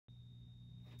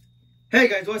Hey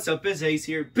guys, what's up? It's Ace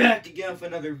here, back again with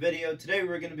another video. Today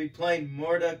we're going to be playing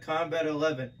Mortal Kombat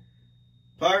 11,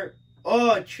 Part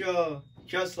 8,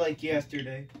 just like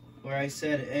yesterday, where I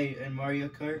said 8 in Mario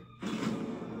Kart.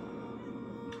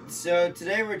 So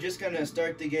today we're just going to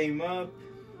start the game up,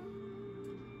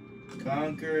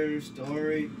 conquer,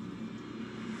 story.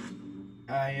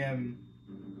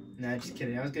 Nah, just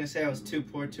kidding. I was going to say I was too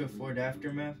poor to afford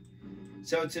Aftermath.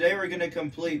 So today we're going to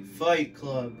complete Fight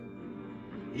Club.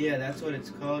 Yeah, that's what it's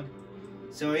called.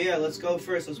 So yeah, let's go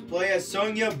first. Let's play as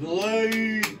Sonya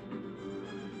Blade.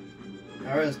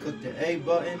 Alright, let's click the A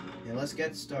button and let's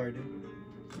get started.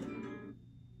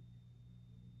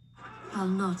 I'll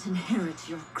not inherit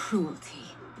your cruelty.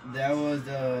 That was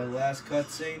the last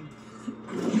cutscene.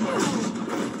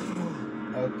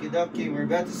 Okie dokie, we're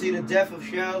about to see the death of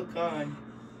Shao Kahn.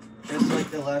 Just like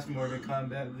the last Mortal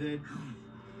Kombat vid.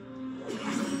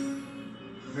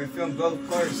 We're filming both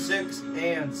parts 6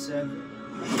 and 7.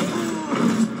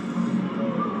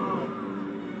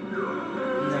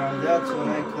 Now that's what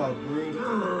I call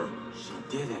brutal. She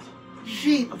did it.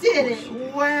 She did it!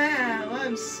 Wow!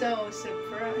 I'm so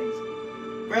surprised.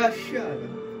 Bro, shut up.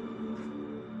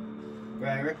 Bro,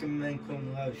 I recommend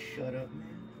Kung Lao shut up,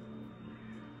 man.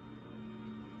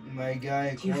 My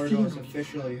guy Gordo's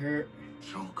officially hurt.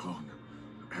 Shao Kahn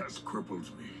has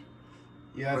crippled me.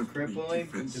 You have crippling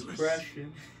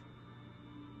depression.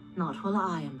 Not while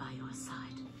I am by your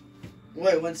side.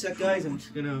 Wait, one sec, guys. I'm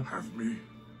just gonna have me,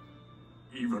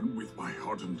 even with my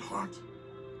hardened heart.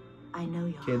 I know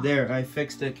your Okay, there. I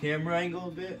fixed the camera angle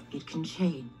a bit. It can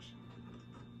change.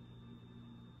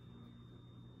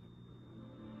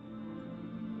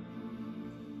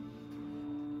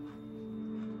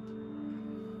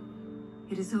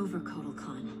 It is over, Kotal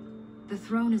Khan. The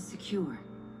throne is secure.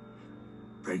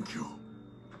 Thank you.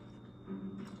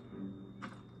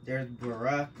 There's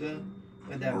Baraka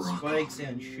with them spikes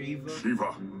and Shiva.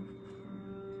 Shiva,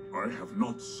 I have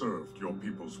not served your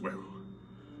peoples well,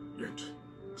 yet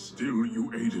still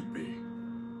you aided me.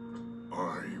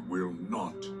 I will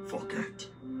not forget.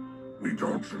 We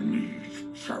don't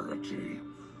need charity.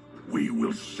 We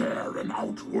will share an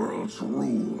outworld's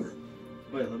rule.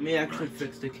 Wait, let me actually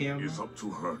fix the camera. It's up to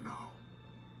her now.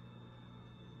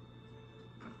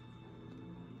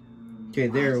 Okay,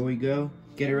 there we go.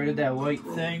 Get rid of that white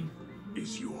thing.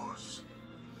 Is yours.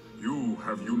 You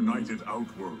have united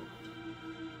Outworld.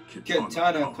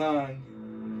 Kitana Khan.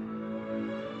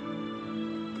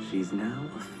 She's now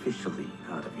officially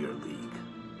out of your league.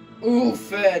 Ooh,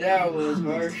 fed. That was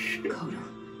harsh. Kotal.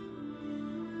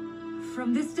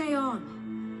 From this day on,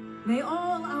 may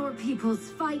all our peoples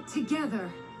fight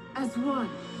together as one.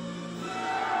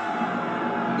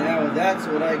 Now that's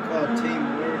what I call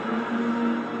teamwork.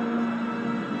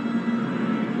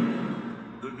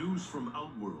 From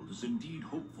Outworld is indeed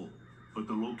hopeful, but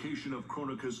the location of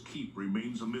Kronika's keep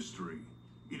remains a mystery.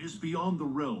 It is beyond the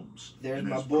realms. There's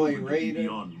my boy Raiden.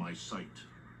 Beyond my sight.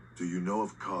 Do you know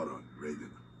of Charon,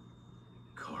 Raiden?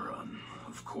 Charon,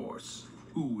 of course.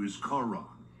 Who is Charon?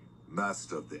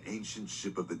 Master of the ancient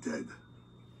ship of the dead.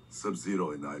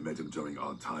 Sub-Zero and I met him during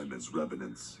our time as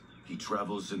revenants. He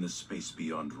travels in the space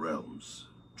beyond realms,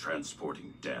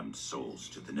 transporting damned souls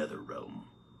to the nether realm.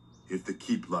 If the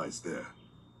keep lies there,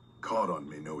 Charon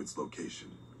may know its location.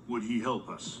 Would he help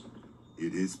us?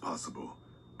 It is possible,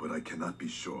 but I cannot be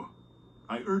sure.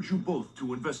 I urge you both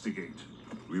to investigate.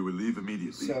 We will leave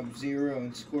immediately. Sub-Zero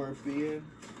and Scorpion.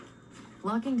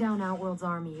 Locking down Outworld's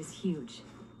army is huge.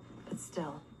 But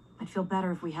still, I'd feel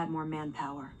better if we had more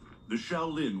manpower. The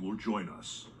Shaolin will join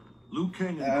us. Liu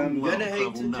Kang and I'm Kung Lao gonna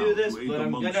hate to do this, but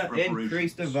I'm gonna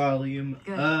increase the volume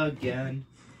again.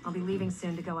 I'll be leaving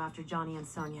soon to go after Johnny and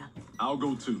Sonya. I'll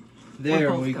go too.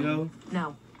 There we go.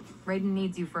 No. Raiden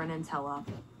needs you for an intel op.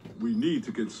 We need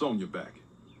to get Sonya back.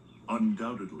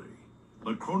 Undoubtedly.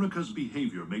 But Kronika's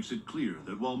behavior makes it clear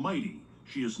that while mighty,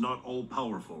 she is not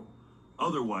all-powerful.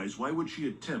 Otherwise, why would she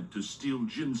attempt to steal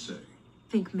Jinsei?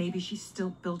 Think maybe she's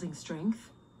still building strength?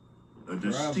 A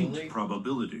distinct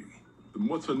probability. Then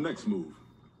what's her next move?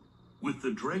 With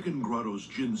the Dragon Grotto's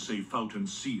Jinsei fountain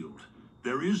sealed,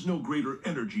 there is no greater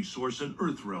energy source in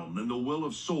Earthrealm than the Well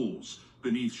of Souls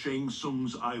beneath Shang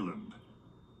Tsung's island.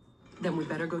 Then we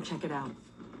better go check it out.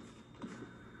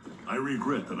 I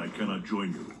regret that I cannot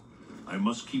join you. I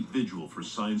must keep vigil for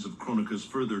signs of Kronika's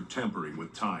further tampering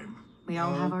with time. We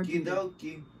all have our duty.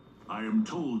 Dokie. I am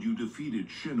told you defeated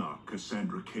Shinnok,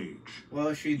 Cassandra Cage.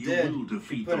 Well, she You did. will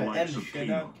defeat put the an likes end of to Shinnok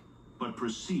Kano, but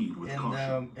proceed with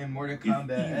caution. in Mortal If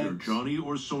Kombat either X. Johnny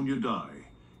or Sonya die,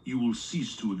 you will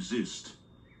cease to exist.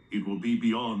 It will be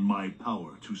beyond my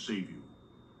power to save you.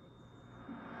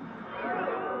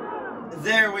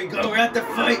 There we go. We're at the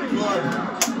Fight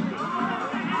Club.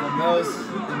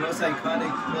 The most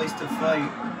iconic place to fight.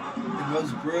 The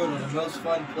most brutal. The most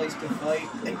fun place to fight.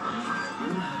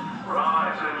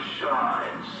 Rise and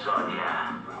shine,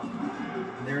 Sonya.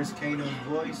 There's Kano's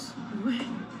voice.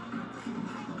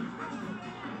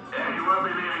 Yeah, you won't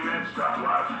be needing that stuff,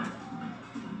 love.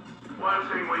 One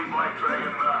thing we Black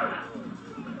Dragon know.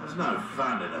 There's no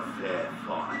fun in a fair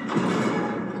fight.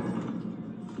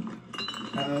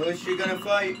 Who's she gonna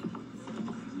fight?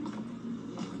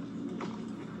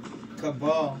 So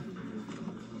Cabal.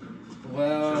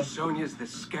 Well, Sonya's the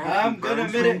skank. I'm gonna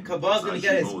admit it. Cabal's gonna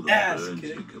get his ass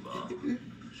kicked.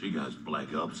 She goes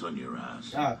black ops on your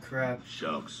ass. Ah, crap.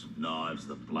 Shocks, knives,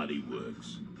 the bloody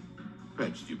works.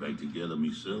 Patched you back together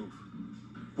myself.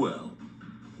 Well,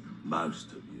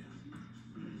 most of you.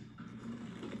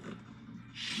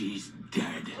 She's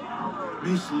dead.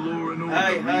 Miss Lauren.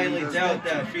 I highly doubt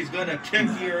that. She's gonna kick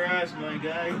your ass, my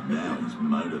guy. Now he's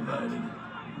motivated.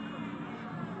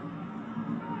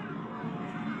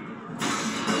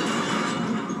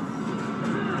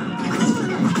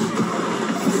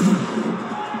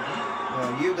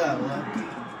 Well, you got lucky.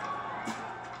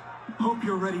 Hope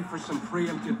you're ready for some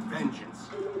preemptive vengeance.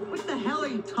 What the hell are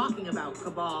you talking about,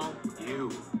 Cabal?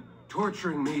 You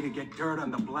torturing me to get dirt on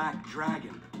the Black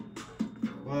Dragon.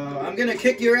 Well, I'm gonna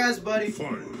kick your ass, buddy.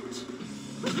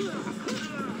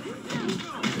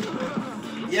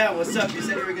 Yeah, what's up? You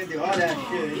said you were gonna do all that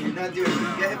shit. You're not doing it.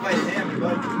 You get hit by the hammer,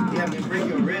 bud. Yeah, I'm gonna break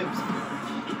your ribs.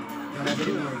 Don't have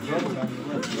any more bones on your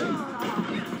left leg.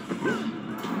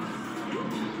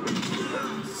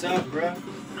 What's up, bro?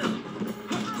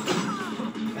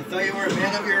 I thought you were a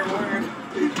man of your word.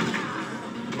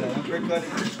 Yeah,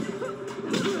 uppercutting.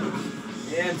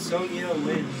 And Sonya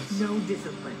wins. No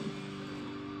discipline.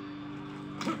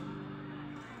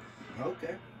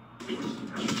 Okay.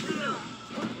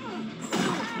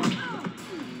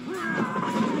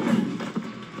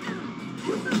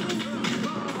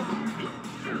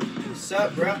 What's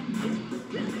up, bro?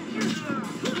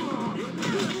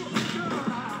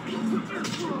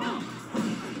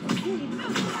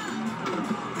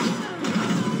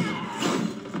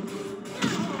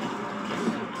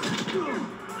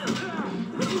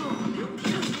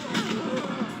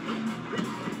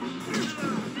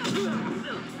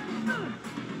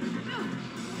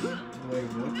 Wait,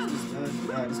 what this does?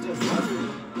 This does nothing.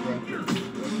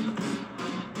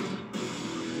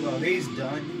 Well, he's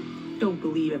done. Don't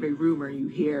believe every rumor you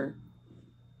hear.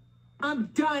 I'm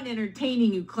done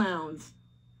entertaining you clowns.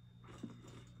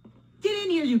 Get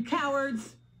in here, you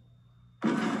cowards!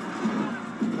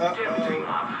 Tempting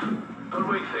enough, but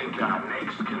we think our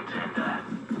next contender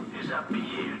is a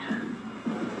beaut.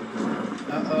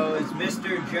 Uh-oh, it's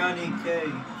Mr. Johnny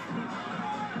Cage.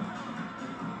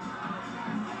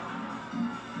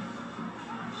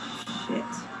 Shit.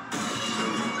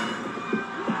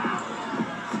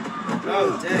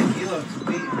 Oh, dang, he looks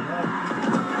beaten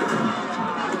up.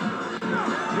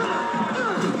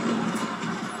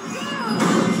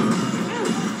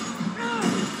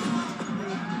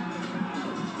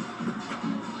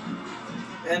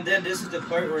 And then this is the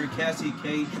part where Cassie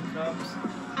Cage comes.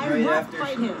 I Right won't after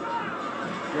fight she- him.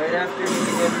 Right after she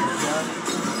hit Johnny.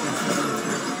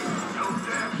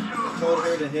 Told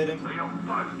her to hit him. We'll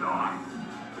both die.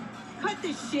 Cut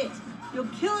this shit. You'll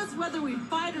kill us whether we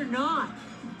fight or not.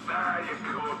 Nah, you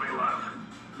called me, love.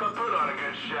 But put on a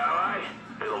good show, eh?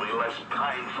 It'll be less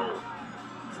painful.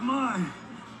 Come on.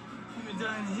 You've been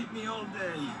dying to hit me all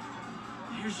day.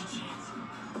 Here's your chance.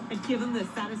 And give them the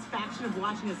satisfaction of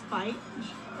watching us fight?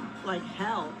 Like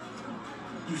hell.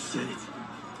 You said it.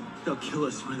 They'll kill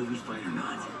us whether we fight or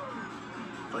not.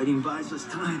 Fighting buys us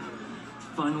time to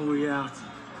find a way out.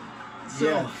 So,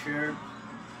 Yeah, sure.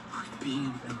 we're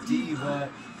being A diva.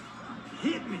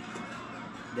 hit me.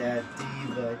 That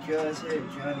diva just hit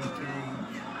Johnny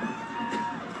Cage.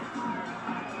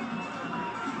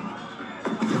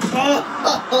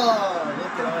 Oh!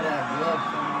 Look at all that blood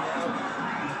coming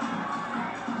out.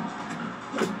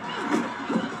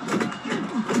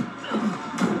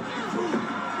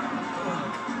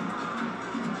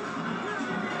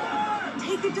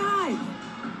 Take a dive.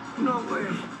 No way.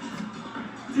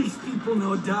 These people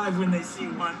know dive when they see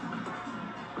one.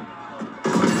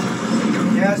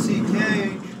 Cassie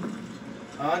Cage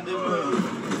on the move.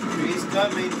 She's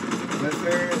coming with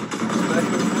her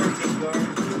special forces guard.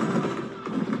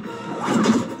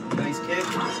 Nice kick.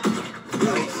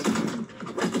 Nice.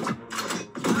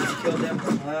 Just kill them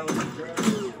clowns, bro.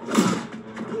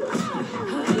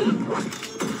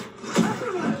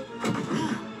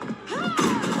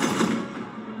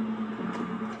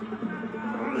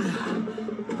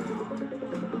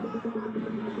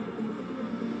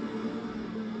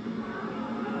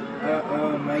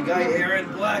 My guy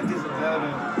Aaron Black is about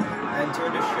to enter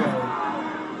the show.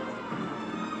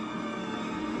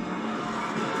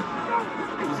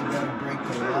 He's about to break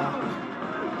the lock.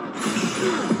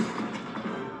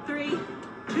 3,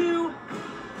 2.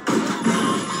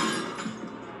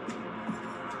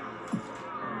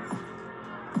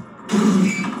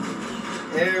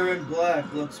 Aaron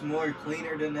Black looks more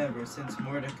cleaner than ever since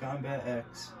Mortal Kombat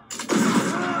X.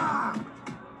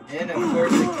 And of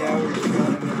course the coward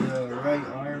shot him in the right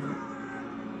arm.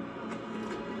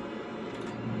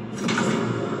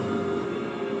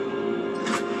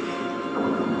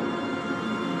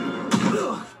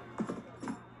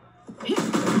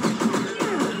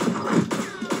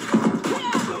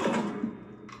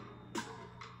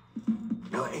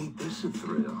 Now ain't this a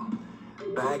thrill?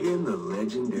 Bagging the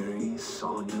legendary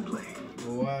Sonya Blade.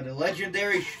 Wow, the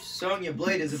legendary Sonya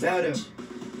Blade is about to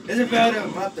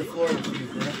mop the floor with you,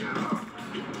 bro.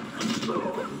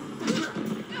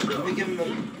 Let me give him a...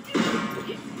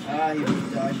 Ah, he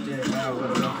dodged it. Ah, what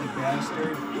a lucky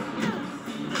bastard.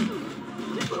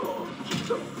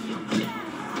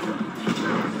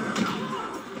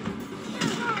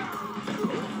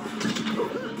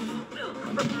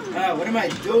 Ah, what am I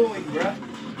doing, bro?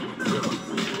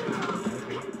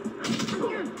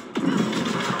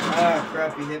 Ah,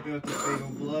 crap, he hit me with the fatal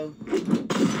blow.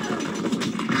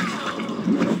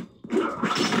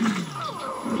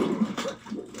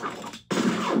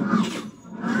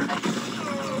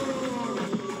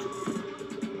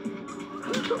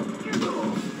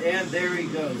 And there he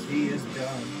goes. He is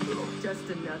done. Just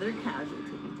another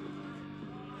casualty.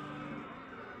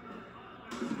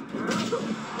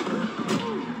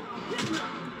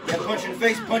 Yeah, punch in the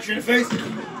face, punch in the face. Oh,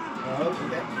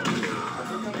 okay.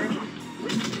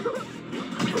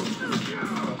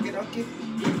 Okay.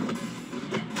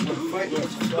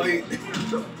 Let's fight.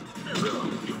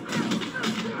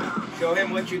 Show him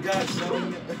what you got,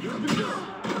 son.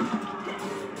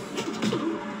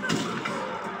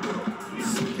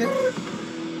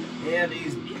 And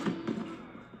he's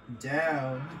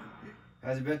down. I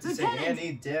was about to say, and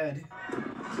he's dead.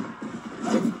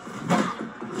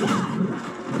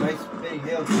 Nice spinning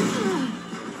hail.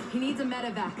 He needs a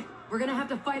medevac. We're gonna have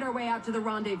to fight our way out to the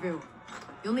rendezvous.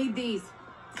 You'll need these.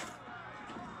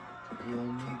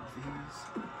 You'll need these.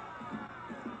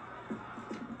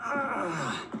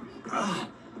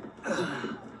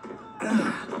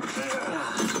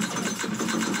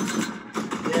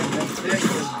 Yeah, that's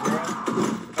vicious, bro.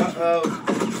 Uh-oh.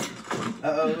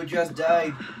 Uh-oh, who just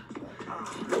died? I'm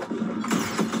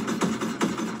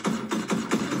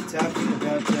talking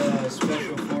about the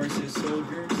Special Forces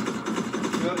soldiers.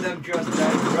 2 of them just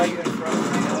died right in front of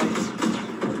my eyes.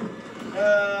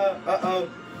 Uh-oh.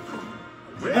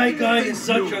 My guy is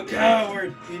such a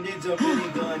coward. He needs a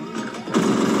minigun.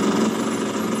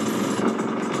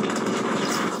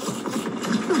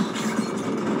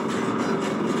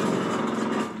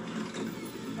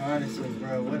 Honestly,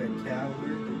 bro, what a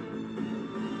coward.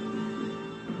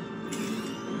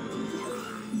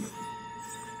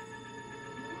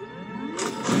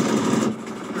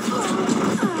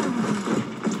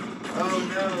 Oh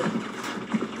no.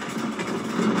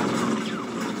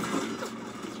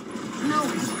 No,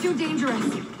 it's too dangerous.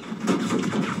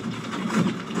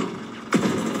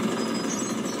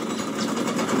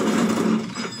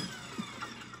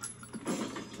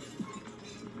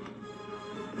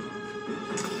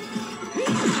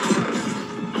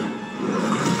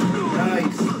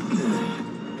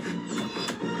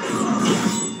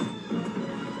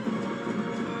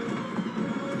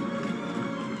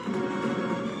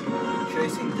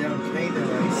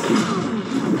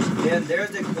 And there's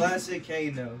the classic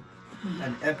Kano,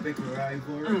 an epic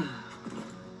rivalry.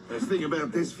 Best thing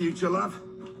about this future, love?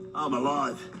 I'm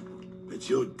alive, but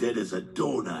you're dead as a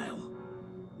doornail.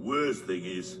 Worst thing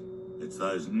is, it's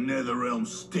those Netherrealm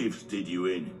stiffs did you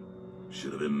in.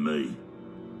 Should have been me.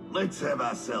 Let's have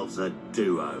ourselves a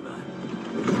do-over.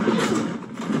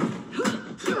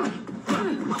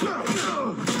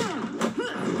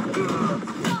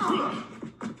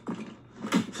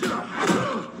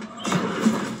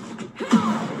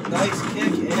 Nice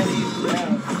kick, and he's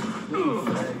down.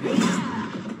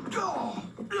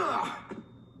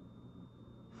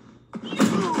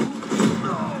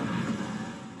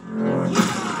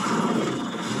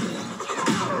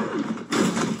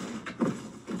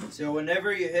 So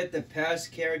whenever you hit the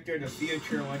past character, the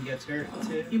future one gets hurt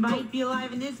too. You might be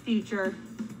alive in this future,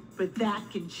 but that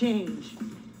can change.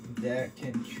 That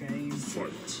can change.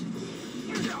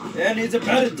 And he's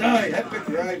about to die. Epic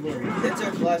rivalry. It's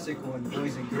a classic one,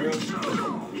 boys and girls.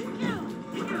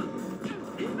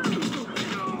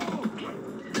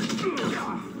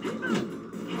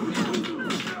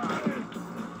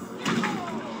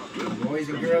 boys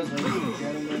and girls, ladies and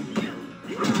gentlemen.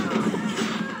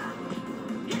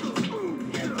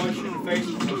 And punch in the face,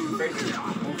 punch in the face.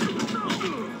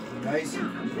 Nice.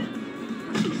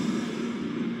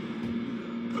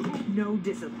 No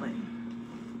discipline.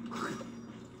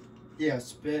 Yeah,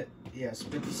 spit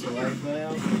the saliva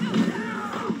out.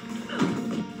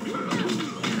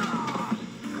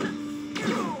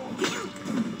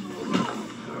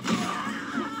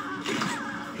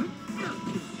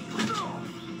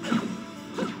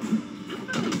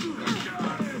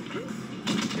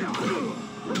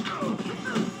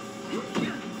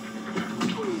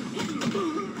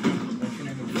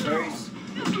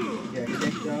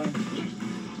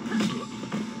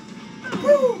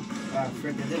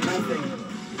 Freaking did nothing.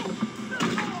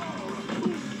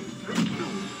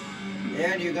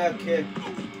 And you got kicked.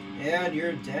 And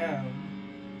you're down.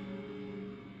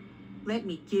 Let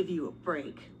me give you a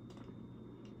break.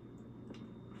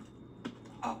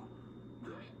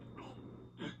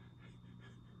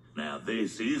 Now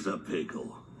this is a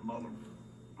pickle.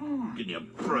 Can you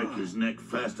break his neck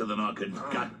faster than I can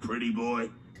cut, pretty boy?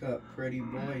 Cut, pretty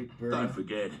boy, bro. Don't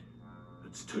forget,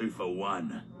 it's 2 for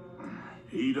 1.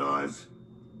 He dies,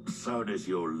 so does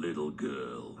your little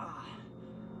girl.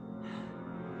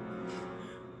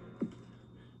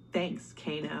 Thanks,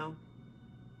 Kano.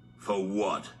 For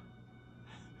what?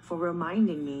 For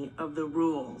reminding me of the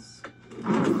rules.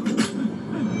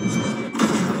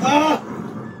 Oh!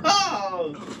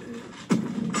 Oh!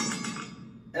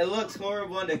 It looks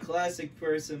horrible in a classic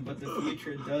person, but the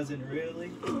future doesn't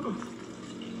really.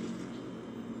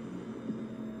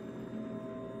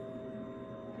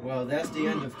 Well, that's the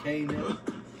end of Kano.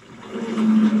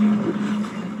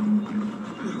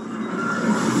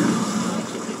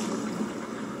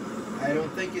 I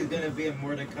don't think he's gonna be in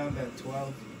Mortal Kombat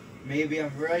 12. Maybe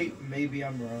I'm right, maybe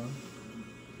I'm wrong.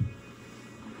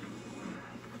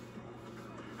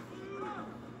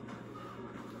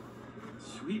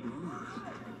 Sweet move.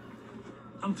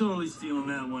 I'm totally stealing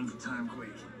that one for Timequake.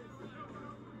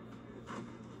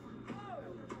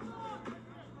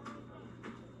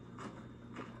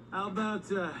 How about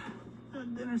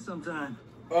dinner sometime?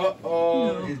 Uh-oh,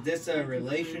 You know, is this a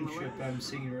relationship I'm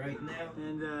seeing right now?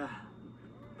 And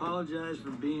apologize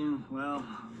for being, well,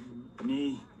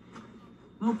 me.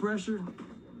 No pressure,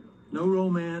 no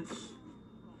romance.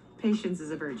 Patience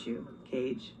is a virtue,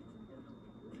 Cage.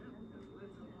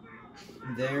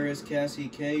 There is Cassie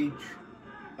Cage.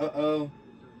 Uh-oh.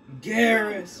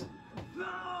 Garrus!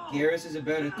 Garrus is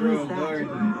about to throw a guard.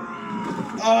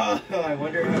 Oh, I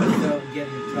wonder how it felt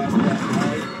getting tossed that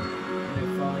high and then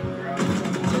falling around.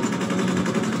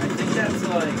 I think that's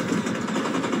like,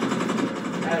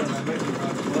 I don't know, maybe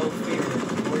around 12 feet or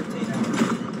 14 hours.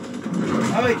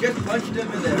 Oh, he just punched him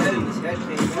in the head and his head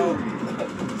came out.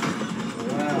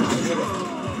 Wow.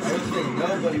 I was thinking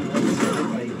nobody was hurt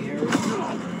by Garrus.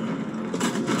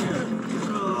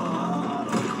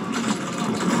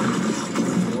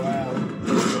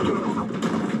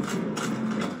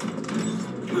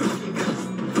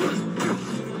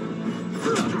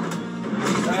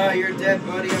 Oh, you're dead,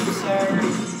 buddy. I'm sorry.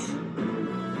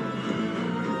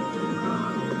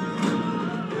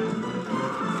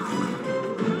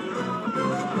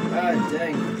 Ah,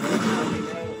 dang.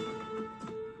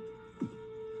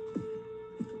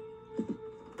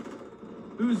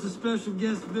 Who's the special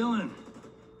guest villain?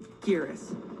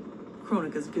 Garrus,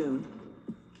 Kronika's goon.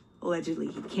 Allegedly,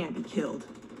 he can't be killed.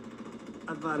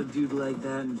 I fought a dude like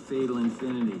that in Fatal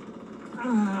Infinity.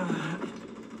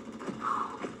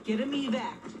 Get him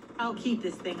evac. I'll keep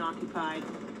this thing occupied.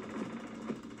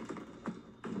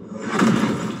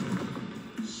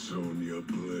 Sonya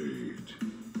Blade,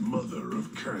 mother of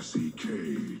Cassie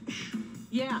Cage.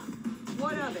 Yeah,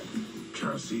 what of it?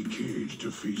 Cassie Cage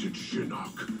defeated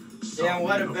Shinnok. Yeah,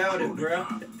 what about it, bro?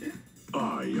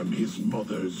 I am his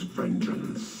mother's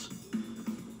vengeance.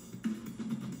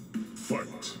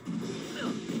 Fight.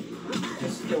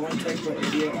 This is the one type of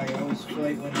idiot I always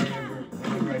fight whenever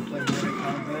I play Mortal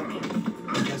Kombat.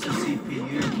 I guess a CPU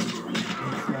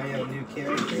and try out new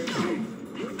characters.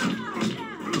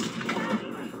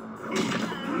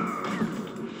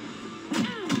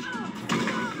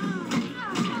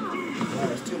 Wow,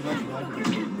 that's too much blood.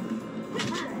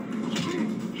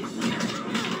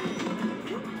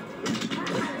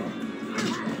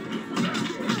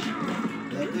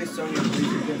 Luckily, Sonya Blade's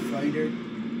a good fighter.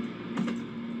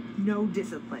 No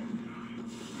discipline.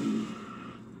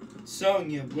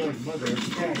 Sonya Blade, mother of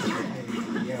Cassie.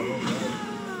 Yeah, well done.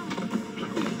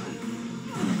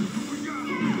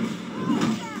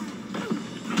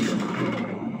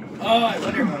 Oh, I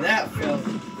wonder how that felt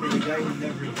for the guy who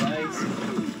never dies.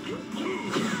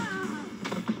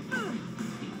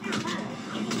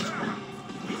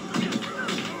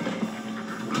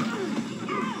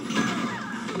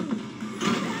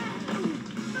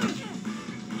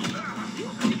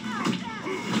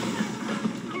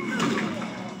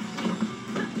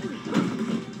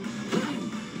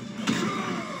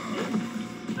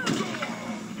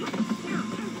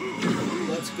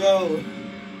 Oh,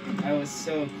 I was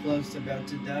so close about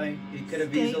to die. He could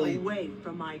have easily. Stay away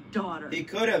from my daughter. He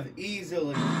could have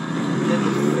easily. Did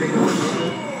this freedom.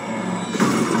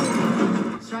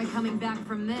 Try coming back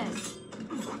from this.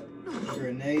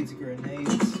 Grenades,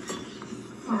 grenades.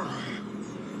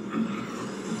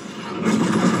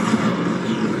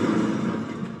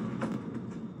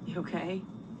 You okay?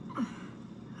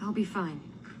 I'll be fine.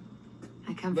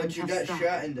 I come But from you tough got stuff.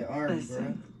 shot in the arm,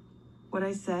 Listen, what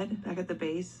I said back at the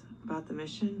base about the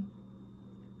mission,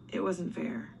 it wasn't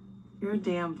fair. You're a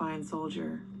damn fine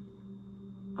soldier.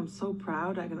 I'm so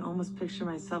proud I can almost picture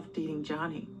myself dating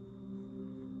Johnny.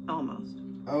 Almost.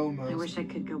 bro. Almost. I wish I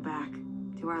could go back.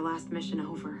 Do our last mission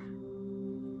over.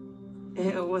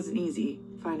 It wasn't easy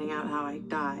finding out how I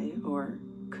die or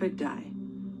could die.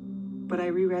 But I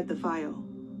reread the file.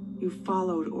 You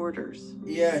followed orders.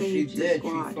 Yeah, she Saved your did. She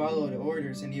squad. followed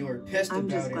orders, and you were pissed I'm about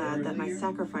just it glad that my earlier.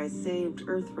 sacrifice saved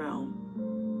Earthrealm.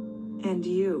 And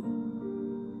you.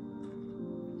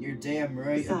 You're damn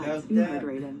right Besides, about you that. heard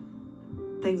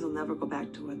Raiden. Things will never go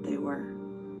back to what they were.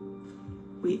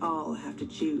 We all have to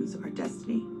choose our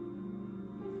destiny.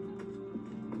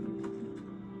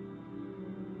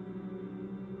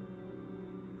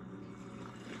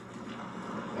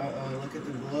 Uh-oh, look at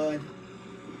the blood.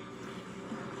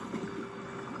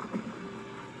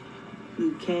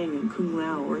 Liu Kang and Kung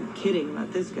Lao weren't kidding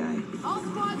about this guy. All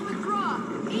squads withdraw!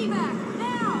 Evac,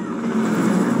 now!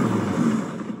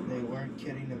 They weren't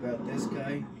kidding about this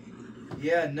guy.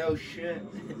 Yeah, no shit.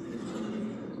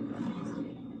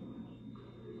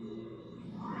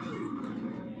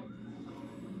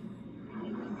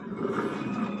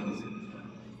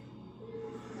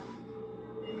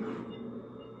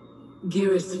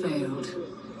 Geras failed.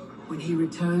 When he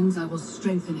returns, I will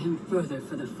strengthen him further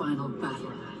for the final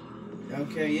battle.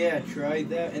 Okay, yeah, try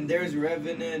that. And there's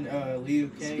Revenant, Liu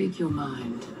Kang. Speak your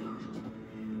mind.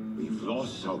 We've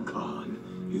lost Shao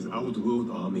Kahn, his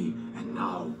outworld army, and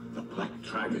now the Black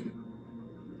Dragon.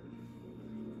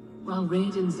 While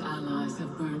Raiden's allies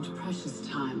have burned precious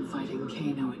time fighting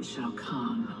Kano and Shao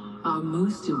Kahn, our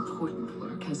most important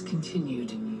work has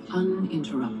continued,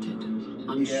 uninterrupted,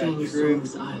 on Yeah, Shang true.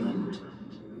 Tsung's island.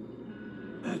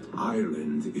 That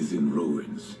island is in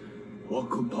ruins. What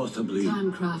could possibly...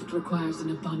 Timecraft requires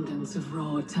an abundance of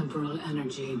raw temporal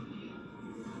energy.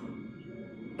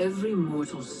 Every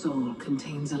mortal soul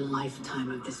contains a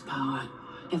lifetime of this power.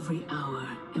 Every hour,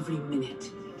 every minute,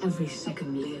 every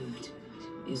second lived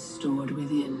is stored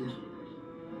within.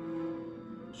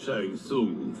 Shang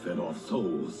Tsung fed off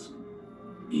souls.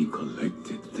 He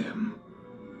collected them.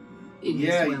 In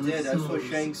Yeah, his he well did. of That's what souls,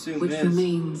 Shang Tsung which is.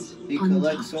 remains He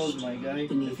collects untouched souls, my guy.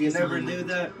 beneath If you his never island. knew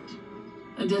that,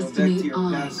 A back to destiny your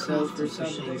I past self or crafted for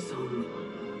Shang something. Tsung,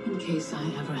 in case I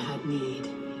ever had need.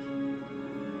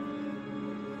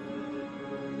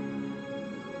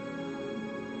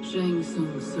 Shang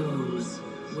Tsung's souls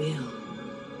will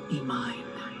be mine.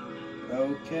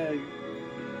 okay.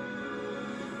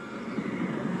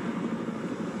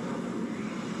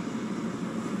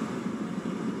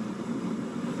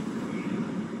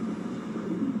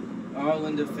 All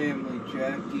in the family,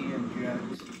 Jackie and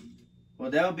Jax. Well,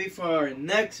 that'll be for our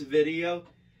next video.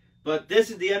 But this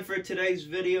is the end for today's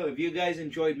video. If you guys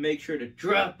enjoyed, make sure to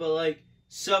drop a like,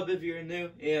 sub if you're new,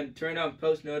 and turn on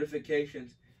post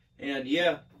notifications. And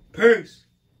yeah, peace!